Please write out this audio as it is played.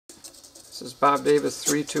This is Bob Davis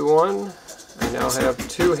 321. I now have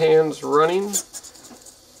two hands running.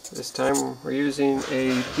 This time we're using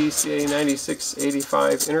a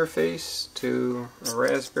PCA9685 interface to a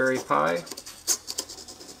Raspberry Pi.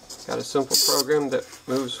 Got a simple program that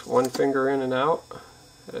moves one finger in and out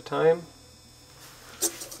at a time.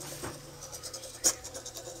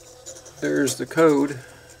 There's the code.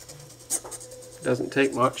 Doesn't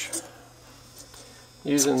take much.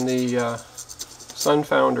 Using the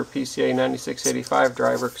Sunfounder PCA9685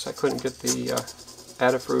 driver because I couldn't get the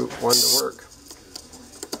Adafruit one to work.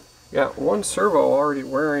 Got one servo already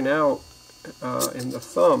wearing out in the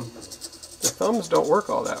thumb. The thumbs don't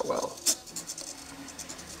work all that well.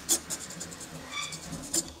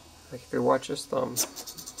 Like if you watch this thumb,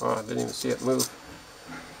 oh, I didn't even see it move.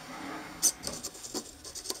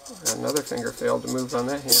 Another finger failed to move on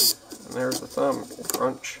that hand. And there's the thumb,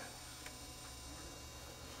 crunch.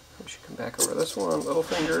 We should come back over this one, little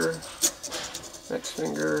finger, next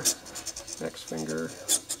finger, next finger,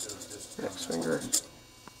 next finger.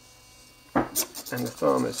 And the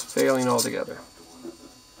thumb is failing altogether.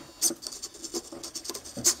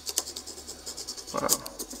 Wow.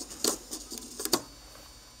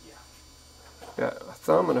 Got a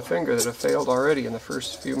thumb and a finger that have failed already in the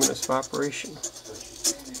first few minutes of operation.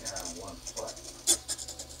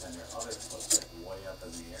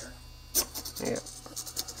 Yeah.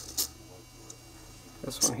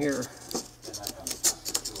 This one here.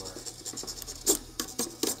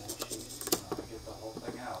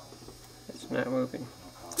 It's not moving.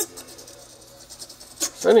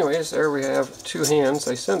 So anyways, there we have two hands.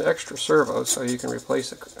 They send extra servos so you can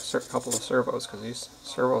replace a couple of servos because these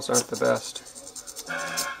servos aren't the best.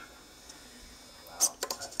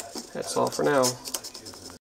 That's all for now.